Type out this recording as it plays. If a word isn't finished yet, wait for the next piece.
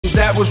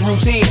that was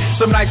routine.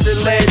 Some nights it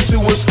led to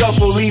a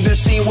scuffle, even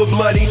seen with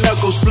bloody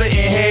knuckles,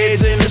 splitting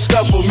heads in a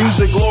scuffle.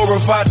 Music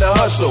glorified the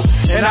hustle,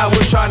 and I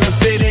was trying to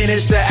fit in.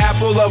 It's the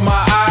apple of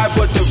my eye,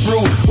 but the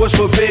fruit was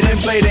forbidden.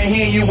 Play the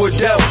hand you were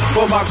dealt,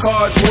 but my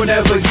cards were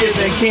never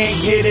given. Can't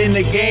get in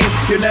the game,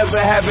 you'll never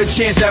have a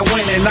chance at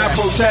winning. I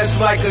protest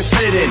like a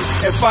sit-in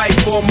and fight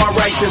for my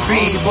right to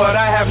be, but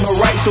I have no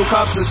right, so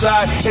cops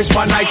decide it's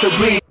my night to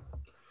bleed.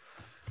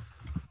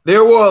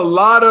 There were a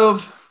lot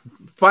of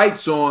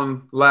fights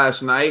on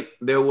last night.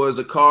 There was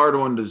a card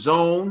on the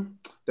Zone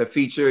that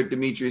featured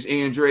Demetrius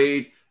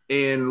Andrade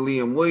and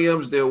Liam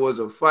Williams. There was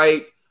a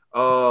fight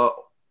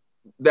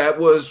that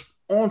was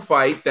on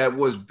Fight that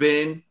was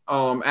Ben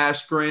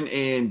Askren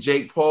and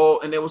Jake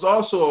Paul, and there was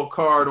also a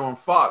card on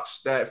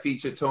Fox that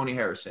featured Tony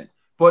Harrison.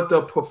 But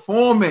the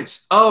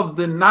performance of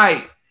the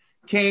night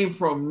came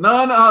from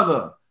none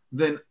other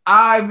than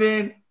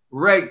Ivan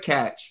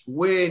Redvach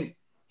when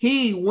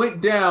he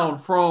went down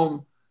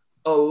from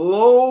a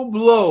low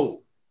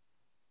blow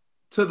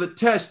to the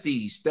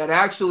testes that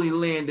actually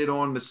landed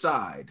on the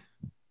side.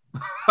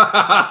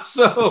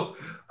 So,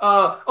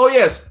 oh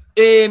yes,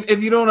 and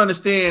if you don't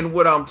understand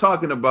what I'm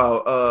talking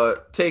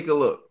about, take a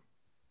look.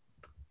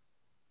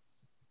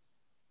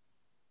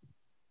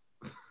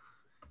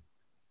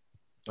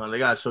 Oh, they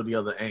gotta show the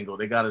other angle.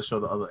 They gotta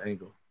show the other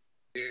angle.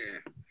 Yeah,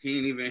 he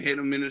didn't even hit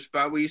him in the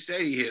spot where he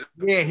said he hit him.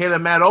 He ain't hit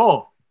him at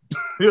all.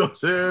 You know what I'm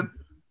saying?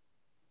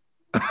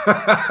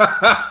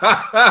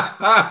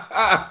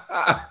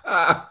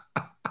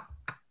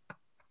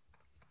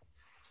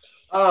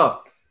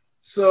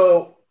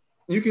 So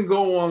you can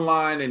go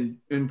online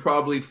and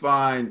probably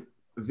find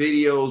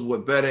videos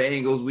with better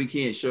angles. We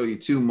can't show you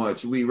too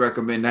much. We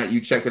recommend that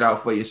you check it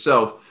out for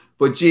yourself.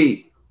 But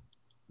G,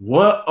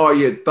 what are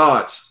your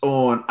thoughts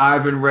on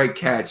Ivan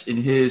Redvach and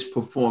his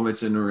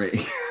performance in the ring?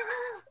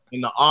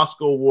 And the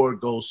Oscar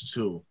award goes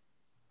to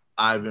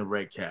Ivan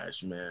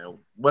Redvach, man.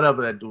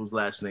 Whatever that dude's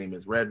last name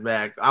is,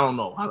 Redvach. I don't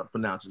know how to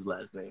pronounce his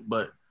last name,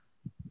 but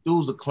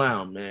dude's a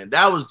clown, man.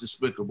 That was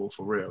despicable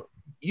for real.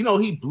 You know,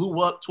 he blew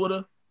up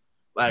Twitter.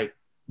 Like,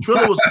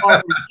 Triller was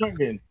already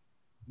trending,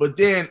 but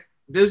then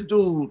this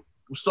dude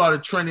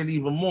started trending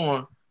even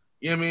more,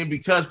 you know what I mean?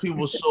 Because people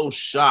were so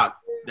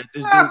shocked that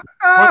this dude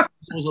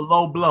was a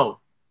low blow.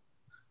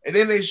 And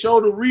then they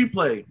showed a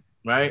replay,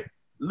 right?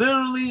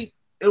 Literally,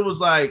 it was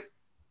like,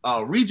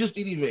 Regis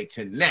didn't even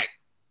connect.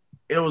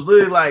 It was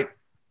literally like,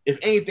 if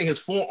anything, his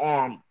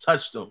forearm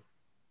touched him.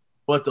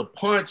 But the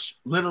punch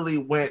literally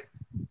went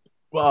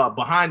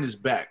behind his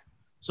back.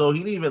 So he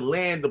didn't even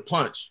land the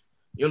punch.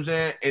 You know what I'm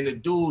saying? And the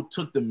dude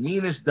took the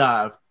meanest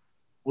dive,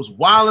 was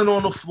wilding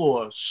on the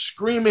floor,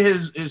 screaming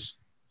his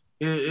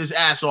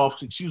ass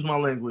off, excuse my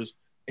language,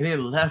 and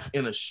then left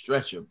in a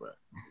stretcher, bro.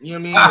 You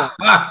know what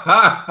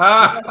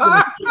I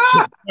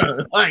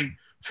mean? Like,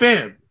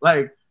 fam,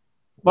 like,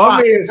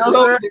 my man, like,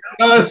 why?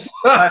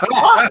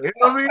 You know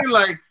what I mean?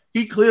 Like,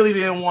 he clearly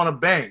didn't want to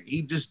bang.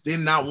 He just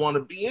did not want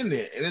to be in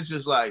there. And it's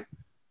just like,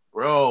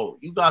 bro,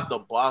 you got the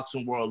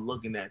boxing world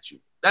looking at you.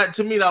 That,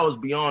 to me, that was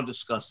beyond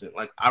disgusting.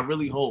 Like, I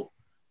really hope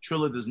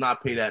Triller does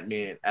not pay that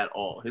man at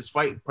all. His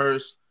fight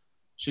purse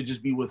should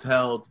just be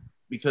withheld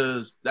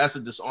because that's a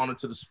dishonor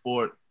to the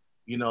sport.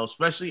 You know,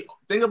 especially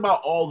think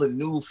about all the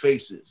new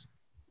faces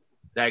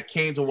that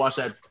came to watch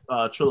that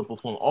Triller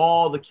perform,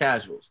 all the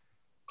casuals.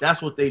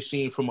 That's what they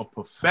seen from a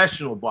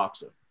professional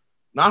boxer,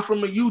 not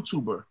from a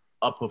YouTuber,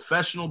 a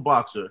professional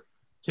boxer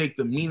take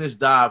the meanest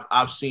dive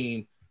I've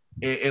seen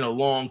in a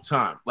long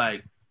time.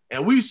 Like,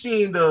 and we've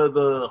seen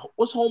the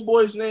what's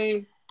homeboy's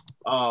name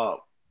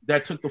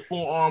that took the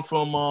forearm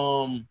from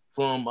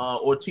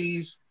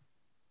Ortiz.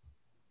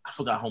 I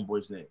forgot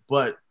homeboy's name,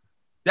 but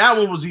that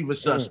one was even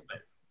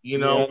suspect. You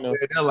know, yeah,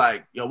 they're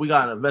like, yo, we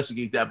gotta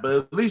investigate that. But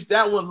at least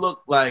that one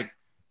looked like,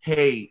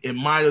 hey, it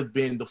might have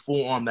been the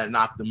forearm that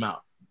knocked him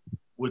out.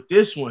 With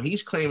this one,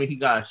 he's claiming he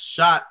got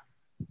shot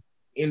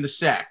in the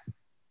sack.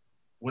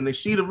 When they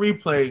see the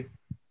replay,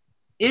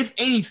 if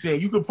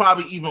anything, you could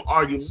probably even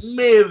argue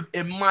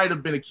it might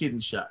have been a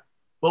kidney shot.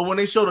 But when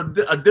they showed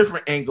a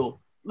different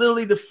angle,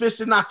 literally the fist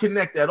did not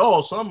connect at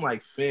all. So I'm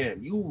like,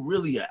 fam, you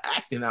really are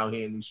acting out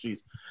here in these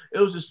streets. It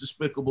was just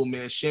despicable,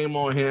 man. Shame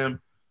on him.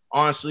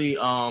 Honestly,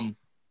 I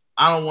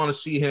don't want to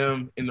see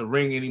him in the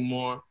ring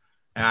anymore.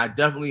 And I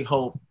definitely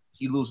hope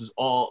he loses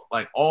all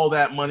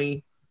that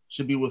money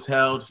should be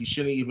withheld. He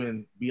shouldn't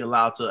even be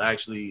allowed to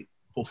actually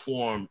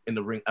perform in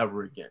the ring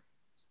ever again.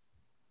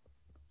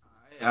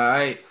 All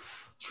right.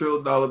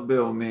 Trill Dollar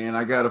Bill, man.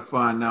 I got to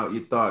find out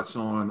your thoughts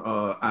on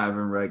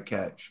Ivan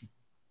Redvach.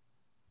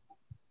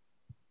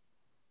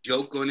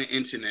 Joke on the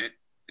internet,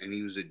 and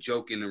he was a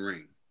joke in the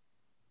ring.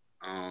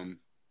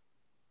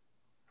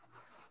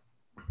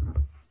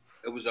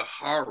 It was a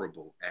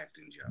horrible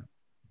acting job.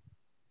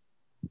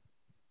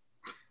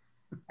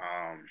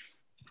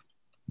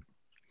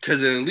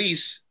 Because at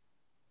least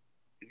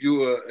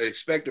you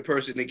expect a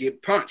person to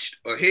get punched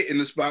or hit in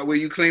the spot where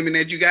you claiming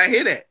that you got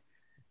hit at.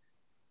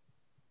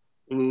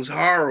 It was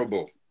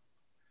horrible.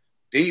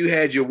 Then you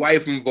had your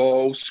wife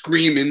involved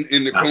screaming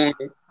in the corner.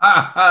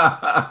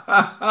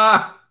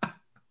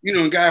 You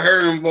done got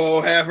her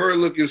involved, have her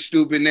looking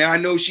stupid now. I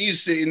know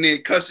she's sitting there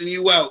cussing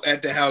you out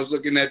at the house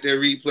looking at their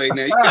replay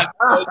now. You got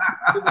all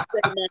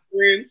my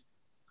friends,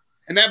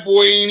 and that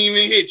boy ain't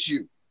even hit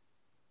you.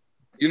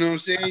 You know what I'm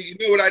saying? You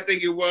know what I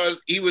think it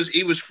was? He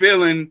was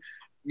feeling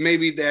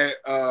maybe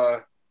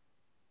that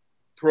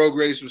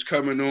Progress was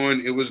coming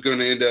on. It was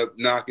gonna end up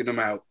knocking him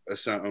out or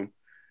something.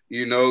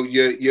 You know,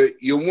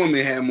 your woman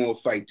had more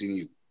fight than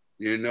you.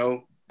 You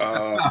know.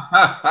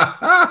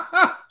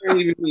 I don't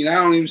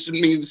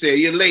even mean to say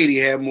your lady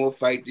had more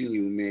fight than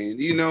you, man.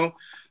 You know,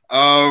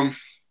 I'm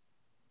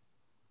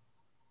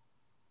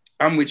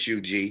with you,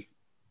 G.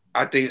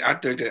 I think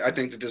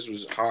that this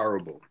was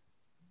horrible.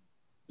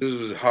 This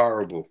was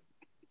horrible.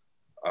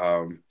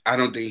 I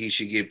don't think he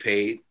should get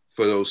paid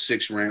for those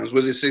 6 rounds.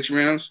 Was it 6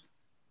 rounds?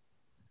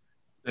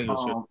 I think it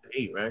was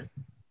 8, right?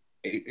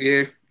 8,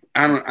 yeah.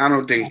 I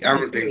don't think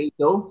 8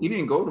 though. He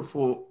didn't go to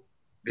full.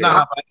 Yeah.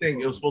 Nah, I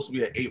think it was supposed to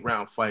be an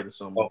 8-round fight or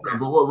something. Okay.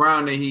 But what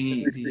round did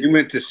he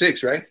went to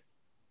 6, right?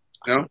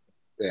 No?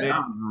 Yeah.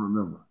 I don't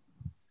remember.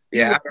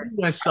 Yeah, he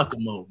went sucker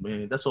mode,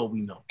 man. That's all we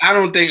know. I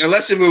don't think,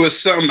 unless if it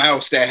was something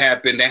else that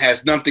happened that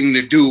has nothing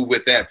to do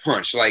with that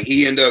punch. Like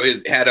he ended up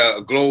had a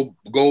gold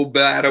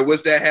bladder.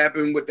 What's that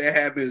happened? What that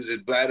happened? His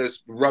bladder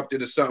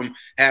erupted or something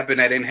happened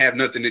that didn't have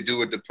nothing to do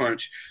with the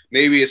punch.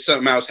 Maybe it's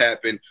something else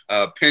happened,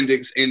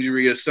 appendix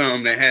injury or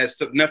something that has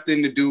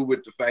nothing to do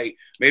with the fight.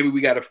 Maybe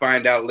we got to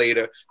find out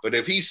later. But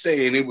if he's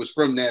saying it was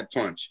from that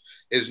punch,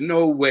 there's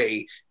no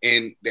way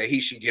that he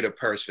should get a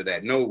purse for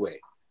that. No way.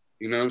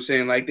 You know what I'm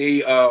saying? Like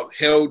they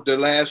held the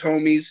last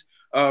homie's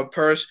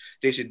purse.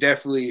 They should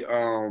definitely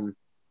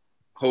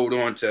hold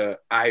on to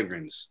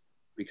Ivan's,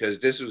 because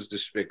this was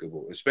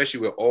despicable, especially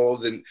with all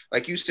the,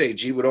 like you say,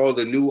 G, with all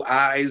the new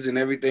eyes and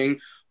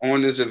everything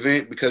on this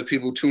event, because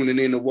people tuning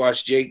in to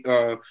watch Jake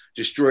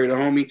destroy the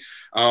homie.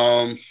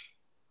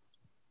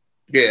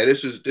 Yeah,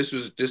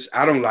 this.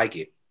 I don't like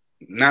it.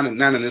 Not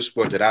in this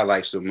sport that I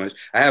like so much.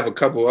 I have a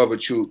couple other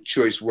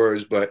choice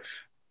words, but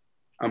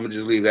I'm gonna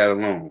just leave that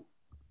alone.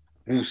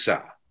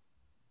 Woosah.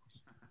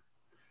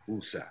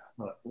 Woosah.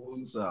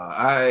 Woosah. All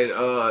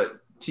right,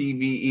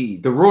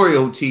 TVE, the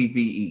Royal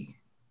TVE.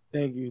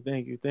 Thank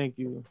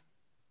you.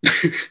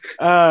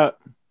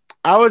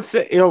 I would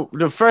say,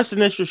 the first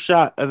initial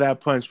shot of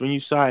that punch, when you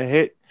saw it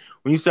hit,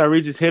 when you saw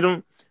Regis hit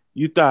him,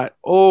 you thought,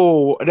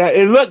 oh, that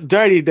it looked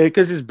dirty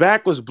because his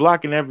back was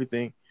blocking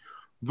everything.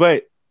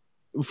 But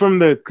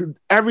from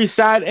every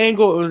side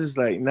angle, it was just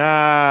like,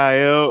 nah,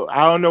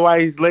 I don't know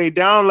why he's laid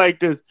down like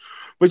this.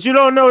 But you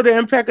don't know the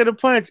impact of the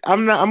punch.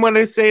 I'm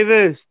gonna say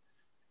this: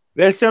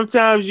 that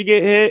sometimes you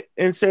get hit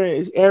in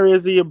certain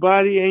areas of your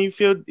body, and you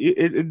feel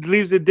it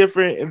leaves a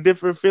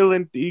different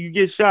feeling. You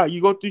get shocked.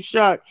 You go through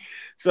shock.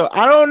 So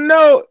I don't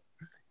know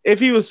if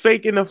he was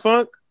faking the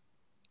funk.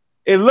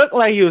 It looked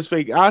like he was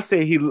faking. I'll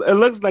say it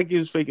looks like he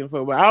was faking the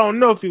funk, but I don't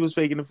know if he was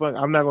faking the funk.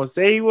 I'm not gonna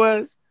say he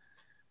was,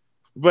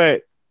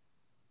 but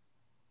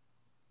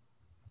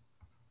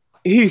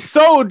he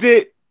sold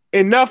it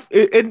enough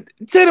to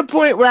the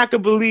point where I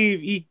could believe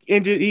he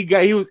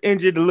was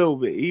injured a little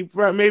bit.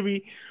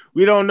 Maybe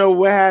we don't know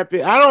what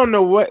happened. I don't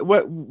know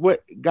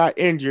what got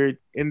injured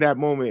in that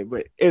moment,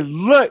 but it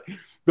looked,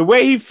 the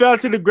way he fell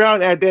to the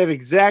ground at that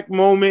exact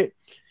moment.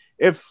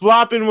 If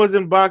flopping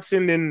wasn't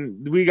boxing,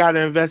 then we got to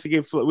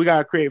investigate. We got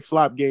to create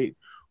Flopgate.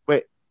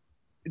 But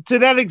to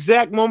that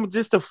exact moment,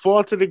 just to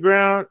fall to the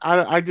ground,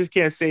 I just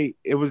can't say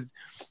it was.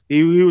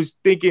 He was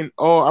thinking,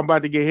 oh, I'm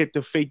about to get hit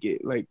to fake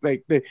it.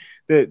 Like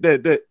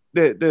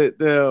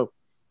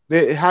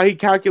how he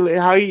calculated,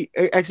 how he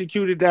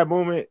executed that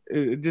moment,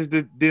 it just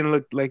didn't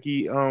look like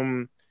he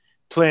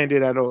planned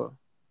it at all.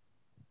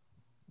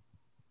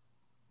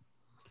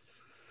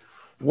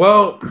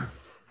 Well,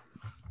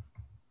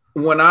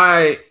 what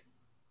I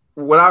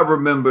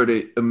remembered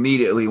it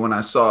immediately when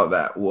I saw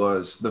that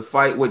was the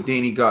fight with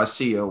Danny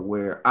Garcia,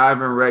 where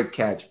Ivan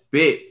Redvach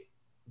bit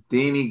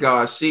Danny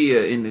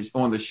Garcia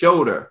on the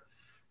shoulder,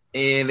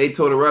 and they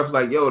told the ref,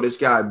 like, yo, this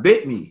guy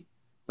bit me.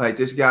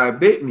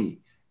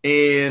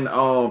 And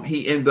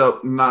he ended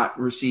up not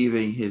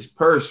receiving his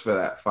purse for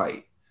that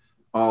fight.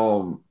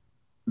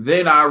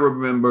 Then I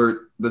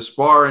remembered the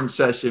sparring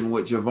session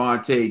with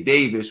Gervonta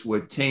Davis,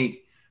 where Tank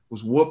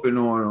was whooping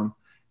on him,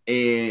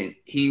 and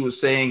he was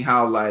saying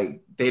how,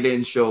 like, they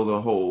didn't show the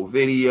whole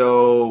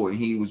video and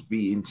he was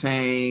beating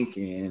Tank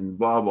and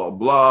blah, blah,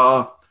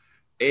 blah.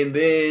 And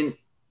then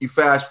you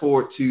fast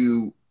forward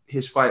to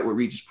his fight with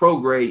Regis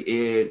Prograis,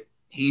 and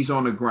he's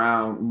on the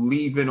ground,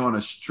 leaving on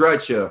a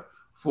stretcher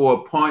for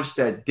a punch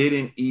that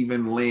didn't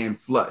even land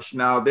flush.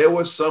 Now, there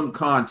was some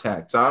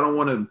contact, so I don't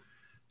want to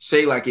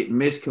say like it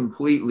missed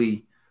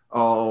completely.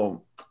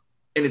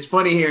 And it's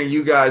funny hearing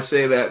you guys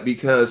say that,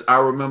 because I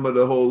remember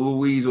the whole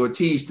Luis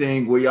Ortiz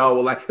thing where y'all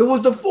were like, it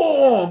was the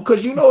forearm,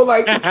 because, you know,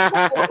 like,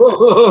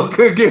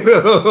 could get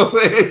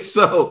him. And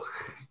so,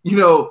 you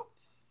know,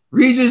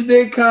 Regis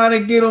did kind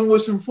of get him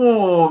with some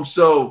forearm.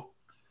 So,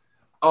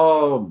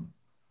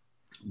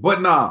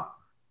 but nah,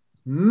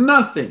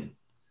 nothing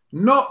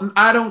No,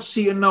 I don't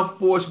see enough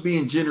force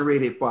being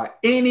generated by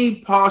any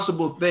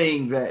possible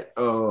thing that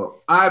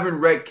Ivan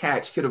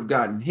Redvach could have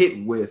gotten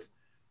hit with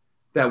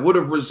that would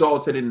have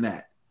resulted in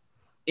that.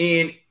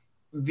 And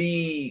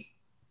the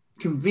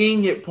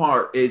convenient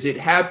part is it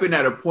happened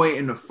at a point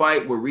in the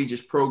fight where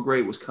Regis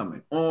Prograis was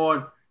coming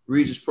on.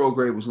 Regis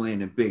Prograis was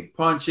landing big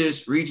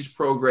punches. Regis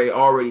Prograis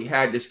already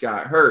had this guy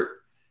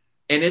hurt.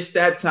 And it's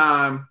that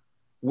time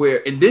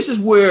where, and this is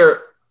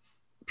where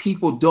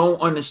people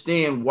don't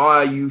understand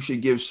why you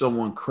should give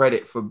someone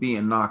credit for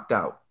being knocked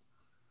out.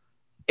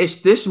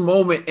 It's this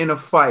moment in a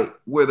fight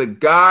where the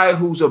guy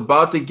who's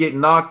about to get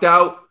knocked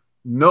out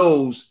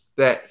knows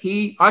that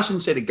I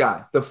shouldn't say the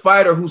guy, the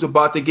fighter who's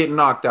about to get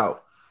knocked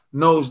out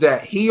knows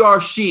that he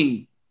or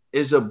she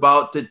is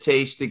about to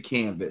taste the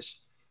canvas,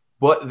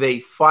 but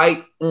they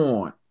fight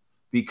on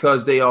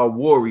because they are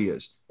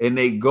warriors and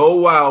they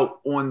go out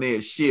on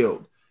their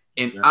shield.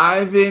 And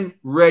Ivan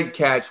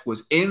Redvach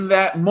was in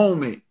that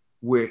moment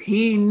where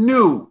he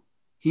knew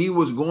he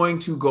was going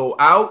to go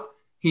out.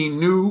 He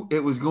knew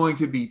it was going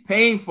to be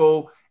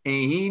painful, and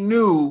he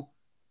knew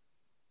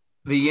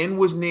the end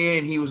was near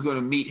and he was going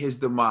to meet his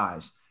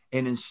demise.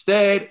 And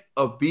instead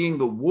of being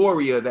the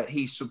warrior that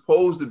he's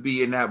supposed to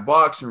be in that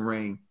boxing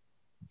ring,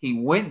 he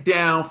went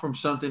down from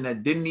something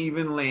that didn't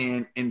even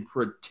land and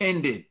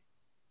pretended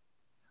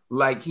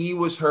like he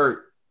was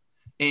hurt.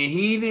 And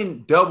he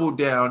didn't double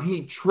down.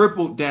 He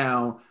tripled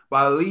down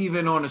by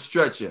leaving on a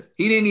stretcher.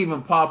 He didn't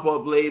even pop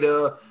up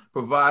later,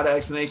 provide an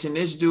explanation.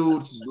 This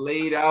dude's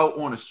laid out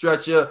on a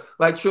stretcher.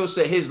 Like Trill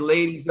said, his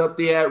lady's up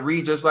there at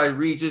Regis, like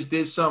Regis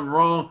did something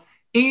wrong.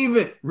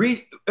 It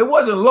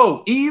wasn't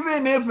low.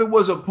 Even if it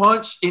was a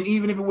punch and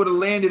even if it would have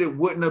landed, it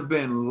wouldn't have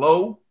been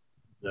low.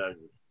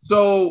 Exactly.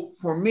 So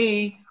for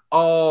me,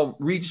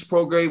 Regis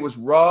Prograis was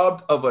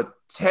robbed of a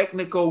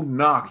technical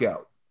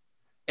knockout.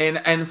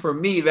 And for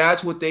me,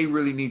 that's what they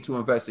really need to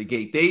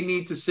investigate. They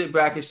need to sit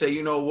back and say,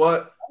 you know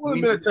what? That would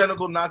have been a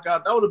technical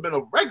knockout. That would have been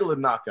a regular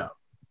knockout.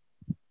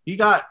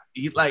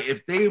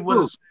 If they would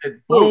have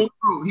said boom,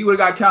 he would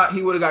have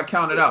got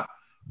counted out.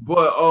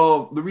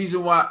 But the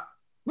reason why,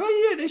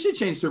 well, yeah, they should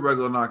change to a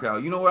regular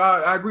knockout. You know what?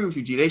 I agree with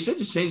you, G. They should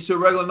just change to a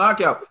regular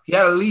knockout. He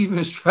had to leave in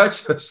his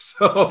stretcher.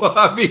 So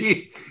I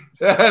mean,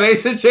 they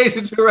should change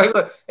it to a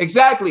regular.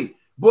 Exactly.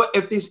 But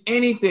if there's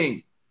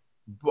anything,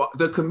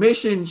 the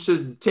commission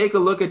should take a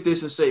look at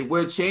this and say,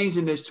 we're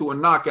changing this to a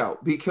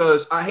knockout,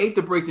 because I hate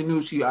to break the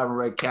news to you, Ivan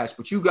Redvach,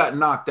 but you got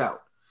knocked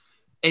out,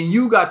 and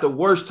you got the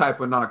worst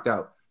type of knocked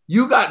out.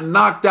 You got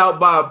knocked out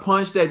by a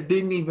punch that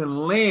didn't even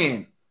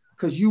land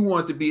because you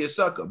want to be a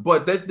sucker.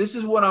 But this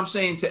is what I'm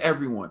saying to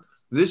everyone.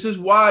 This is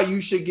why you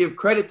should give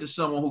credit to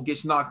someone who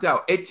gets knocked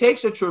out. It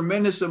takes a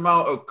tremendous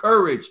amount of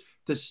courage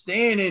to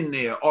stand in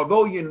there,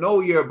 although you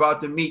know you're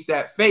about to meet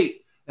that fate.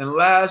 And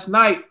last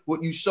night,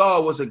 what you saw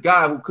was a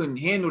guy who couldn't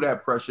handle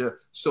that pressure,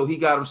 so he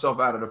got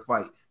himself out of the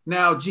fight.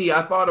 Now, G,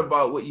 I thought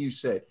about what you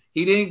said.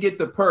 He didn't get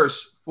the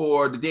purse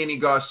for the Danny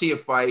Garcia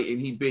fight,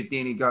 and he bit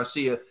Danny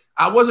Garcia.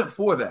 I wasn't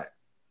for that.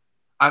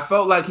 I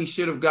felt like he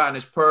should have gotten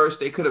his purse.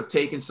 They could have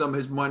taken some of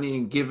his money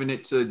and given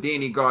it to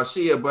Danny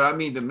Garcia, but I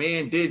mean, the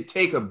man did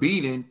take a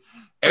beating.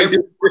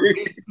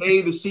 Everybody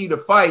paid to see the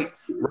fight,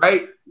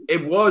 right?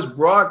 It was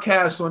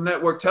broadcast on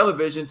network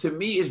television. To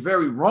me, it's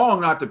very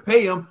wrong not to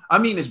pay him. I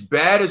mean, as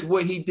bad as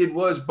what he did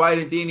was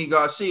biting Danny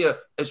Garcia,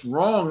 it's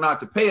wrong not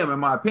to pay him, in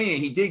my opinion.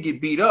 He did get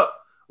beat up.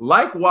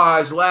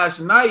 Likewise, last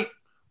night,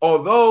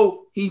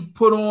 although he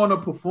put on a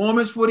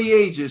performance for the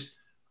ages,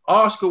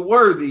 Oscar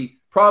worthy,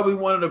 probably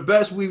one of the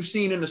best we've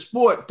seen in the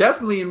sport,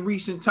 definitely in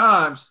recent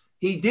times,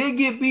 he did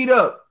get beat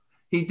up.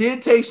 He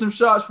did take some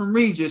shots from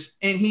Regis,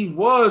 and he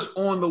was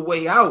on the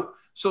way out.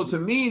 So to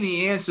me,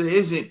 the answer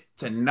isn't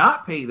to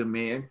not pay the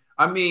man.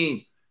 I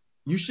mean,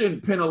 you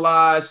shouldn't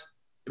penalize,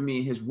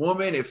 his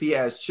woman, if he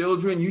has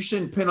children. You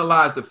shouldn't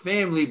penalize the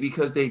family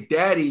because their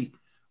daddy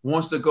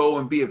wants to go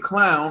and be a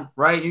clown,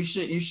 right? You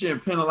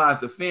shouldn't penalize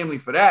the family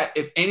for that.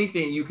 If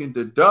anything, you can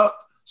deduct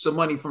some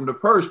money from the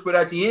purse. But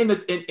at the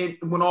end,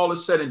 when all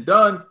is said and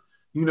done,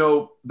 you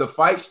know, the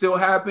fight still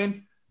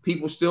happened.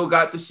 People still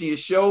got to see a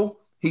show.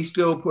 He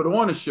still put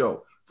on a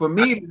show. For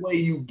me, the way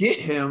you get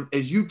him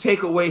is you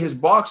take away his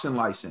boxing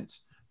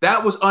license.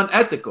 That was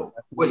unethical.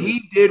 What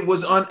he did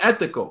was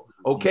unethical.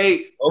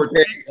 Okay,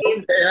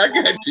 I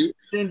got you.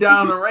 Send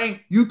down the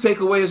ring, you take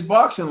away his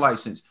boxing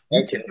license.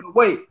 You take it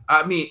away.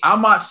 I mean,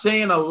 I'm not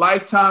saying a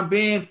lifetime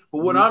ban,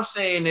 but what I'm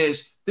saying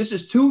is this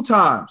is 2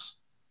 times.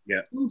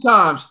 Yeah. 2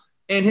 times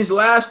in his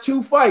last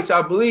 2 fights,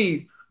 I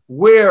believe,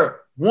 where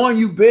one,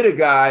 you bit a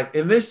guy,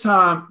 and this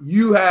time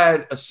you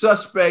had a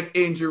suspect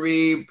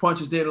injury,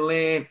 punches didn't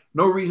land,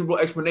 no reasonable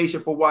explanation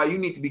for why you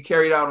need to be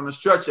carried out on a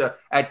stretcher.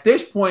 At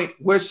this point,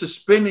 we're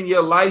suspending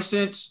your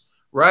license,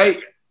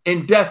 right,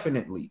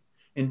 indefinitely.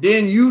 And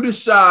then you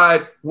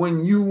decide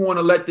when you want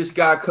to let this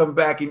guy come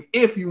back and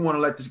if you want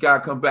to let this guy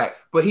come back.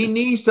 But he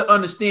needs to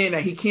understand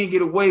that he can't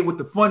get away with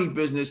the funny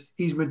business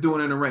he's been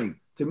doing in the ring.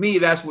 To me,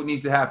 that's what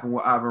needs to happen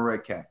with Ivan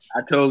Redvach.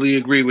 I totally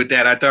agree with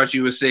that. I thought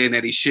you were saying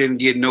that he shouldn't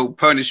get no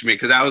punishment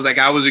because I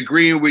was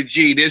agreeing with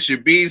G. There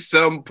should be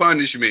some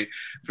punishment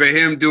for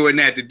him doing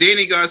that. The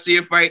Danny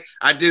Garcia fight,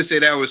 I did say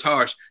that was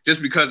harsh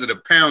just because of the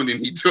pounding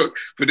he took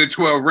for the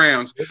 12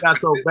 rounds. It got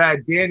so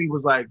bad. Danny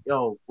was like,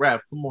 "Yo,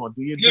 ref, come on,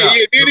 do your job."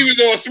 Yeah. Danny was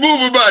all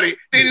smooth about it.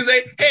 Danny was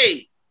like,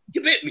 "Hey,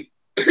 you bit me."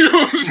 You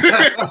know what I'm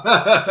saying?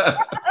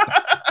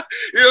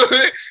 You know what I'm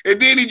saying? And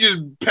then he just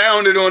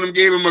pounded on him,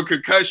 gave him a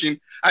concussion.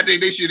 I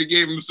think they should have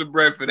gave him some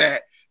bread for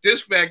that.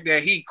 This fact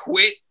that he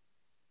quit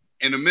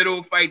in the middle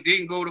of the fight,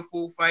 didn't go to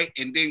full fight,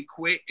 and then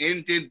quit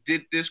and did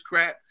this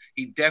crap,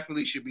 he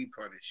definitely should be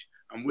punished.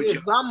 I'm with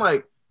you. I'm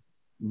like,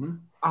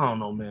 I don't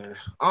know, man.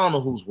 I don't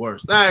know who's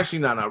worse. Nah, actually,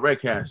 not.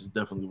 Redvach is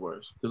definitely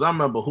worse. Because I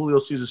remember Julio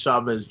Cesar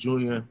Chavez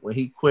Jr. when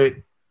he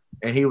quit,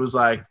 and he was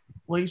like,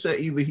 well, he said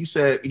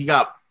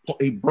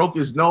he broke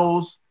his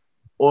nose,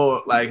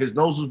 or like his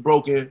nose was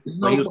broken. There's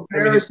no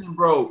comparison,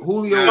 bro.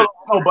 Julio. No,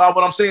 but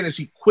what I'm saying is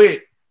he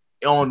quit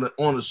on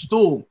the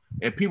stool,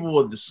 and people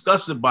were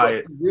disgusted by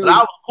it. Really, but I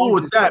was cool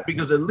with that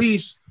because at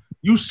least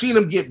you seen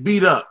him get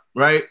beat up,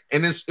 right?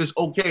 And it's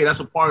okay.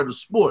 That's a part of the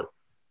sport.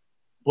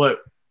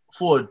 But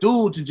for a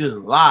dude to just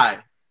lie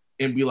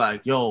and be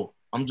like, "Yo,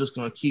 I'm just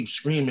gonna keep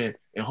screaming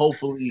and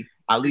hopefully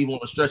I leave on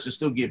the stretch and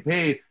still get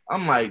paid,"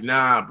 I'm like,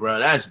 "Nah, bro,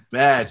 that's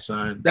bad,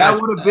 son."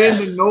 That would have been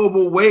the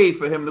noble way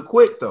for him to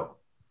quit, though.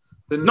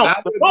 The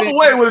noble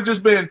way would have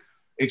just been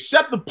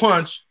accept the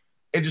punch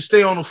and just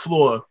stay on the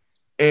floor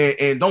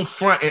and don't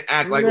front and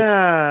act like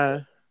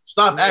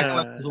stop acting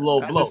like it was a low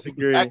blow.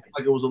 Act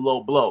like it was a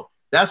low blow.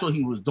 That's what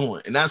he was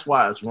doing, and that's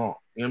why it's wrong.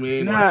 You know what I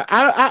mean?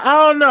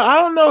 I don't know. I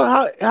don't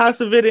know how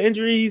severe the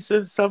injury he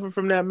suffered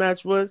from that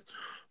match was.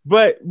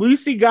 But we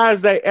see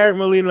guys like Eric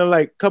Molina,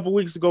 like a couple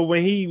weeks ago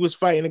when he was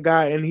fighting a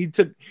guy and he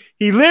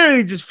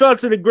literally just fell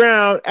to the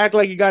ground, act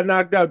like he got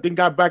knocked out, then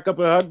got back up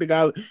and hugged the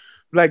guy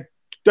like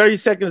 30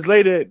 seconds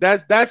later.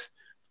 That's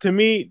to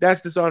me,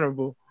 that's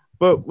dishonorable.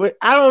 But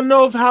I don't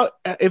know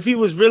if he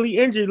was really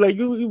injured. Like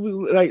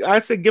like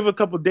I said, give a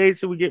couple days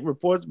till we get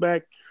reports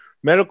back,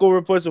 medical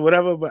reports or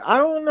whatever. But I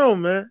don't know,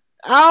 man.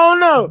 I don't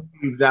know.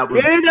 You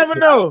never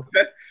know.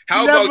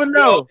 How about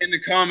y'all in the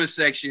comment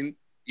section?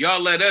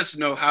 Y'all let us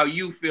know how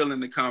you feel in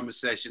the comment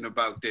section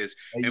about this.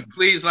 And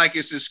please like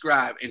and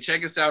subscribe. And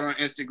check us out on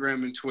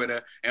Instagram and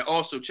Twitter. And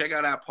also check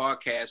out our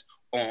podcast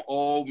on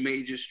all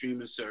major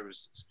streaming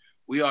services.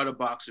 We are the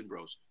Boxing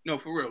Bros. No,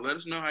 for real. Let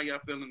us know how y'all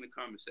feel in the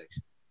comment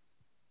section.